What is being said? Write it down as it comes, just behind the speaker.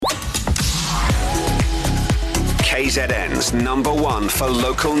KZN's #1 for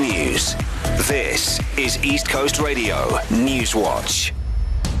local news. This is East Coast Radio Newswatch.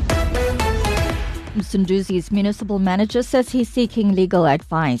 Msunduzi's municipal manager says he's seeking legal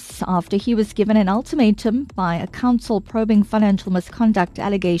advice after he was given an ultimatum by a council probing financial misconduct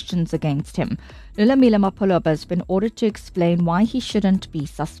allegations against him. Lulamile Mapoloba has been ordered to explain why he shouldn't be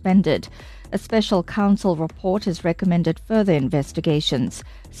suspended. A special council report has recommended further investigations.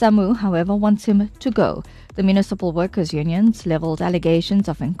 SAMU, however, wants him to go. The municipal workers' unions levelled allegations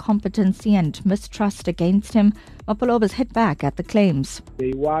of incompetency and mistrust against him. Mapoloba's hit back at the claims.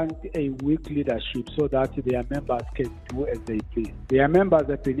 They want a weak leadership so that their members can do as they please. Their members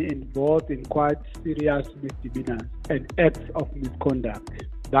have been involved in quite serious misdemeanors and acts of misconduct.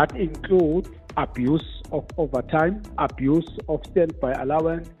 That includes abuse of overtime, abuse of standby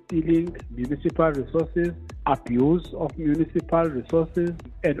allowance, stealing municipal resources, abuse of municipal resources,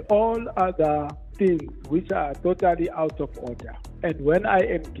 and all other things which are totally out of order. And when I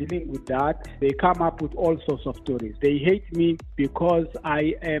am dealing with that, they come up with all sorts of stories. They hate me because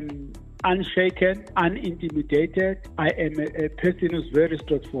I am unshaken, unintimidated. I am a person who's very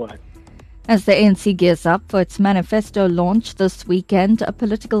straightforward. As the ANC gears up for its manifesto launch this weekend, a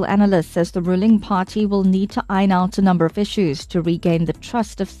political analyst says the ruling party will need to iron out a number of issues to regain the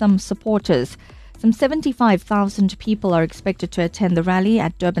trust of some supporters. Some 75,000 people are expected to attend the rally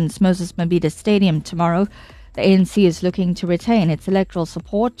at Durban's Moses Mabhida Stadium tomorrow. The ANC is looking to retain its electoral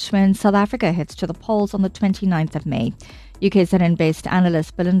support when South Africa heads to the polls on the 29th of May. UKZN-based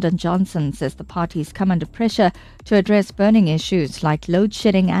analyst Belinda Johnson says the party's come under pressure to address burning issues like load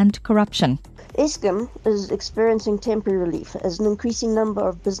shedding and corruption. Eskom is experiencing temporary relief as an increasing number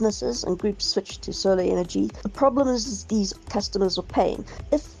of businesses and groups switch to solar energy. The problem is these customers are paying.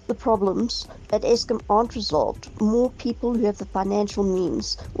 If the problems at Eskom aren't resolved, more people who have the financial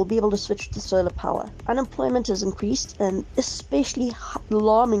means will be able to switch to solar power. Unemployment has increased, and especially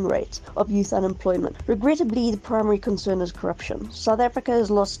alarming rate of youth unemployment. Regrettably, the primary concern is corruption. South Africa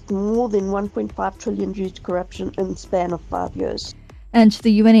has lost more than 1.5 trillion due to corruption in the span of 5 years. And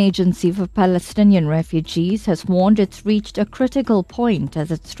the UN Agency for Palestinian Refugees has warned it's reached a critical point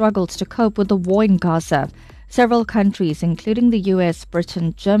as it struggles to cope with the war in Gaza. Several countries, including the US,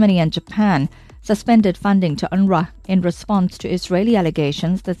 Britain, Germany and Japan, suspended funding to UNRWA in response to Israeli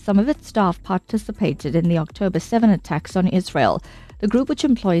allegations that some of its staff participated in the October 7 attacks on Israel. The group, which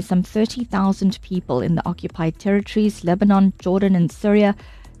employs some 30,000 people in the occupied territories, Lebanon, Jordan and Syria,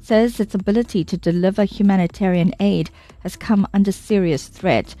 says its ability to deliver humanitarian aid has come under serious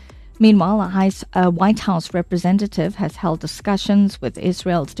threat. Meanwhile, a White House representative has held discussions with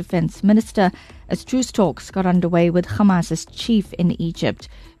Israel's defense minister as truce talks got underway with Hamas's chief in Egypt.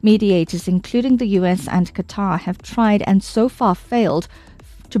 Mediators, including the US and Qatar, have tried and so far failed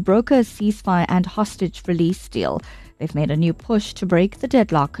to broker a ceasefire and hostage release deal. They've made a new push to break the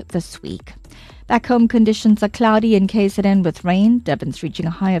deadlock this week. Back home, conditions are cloudy in KZN with rain. Durban's reaching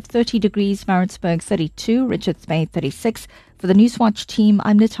a high of 30 degrees, Maritzburg 32, Richards Bay 36. For the Newswatch team,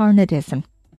 I'm Nitar Nadesan.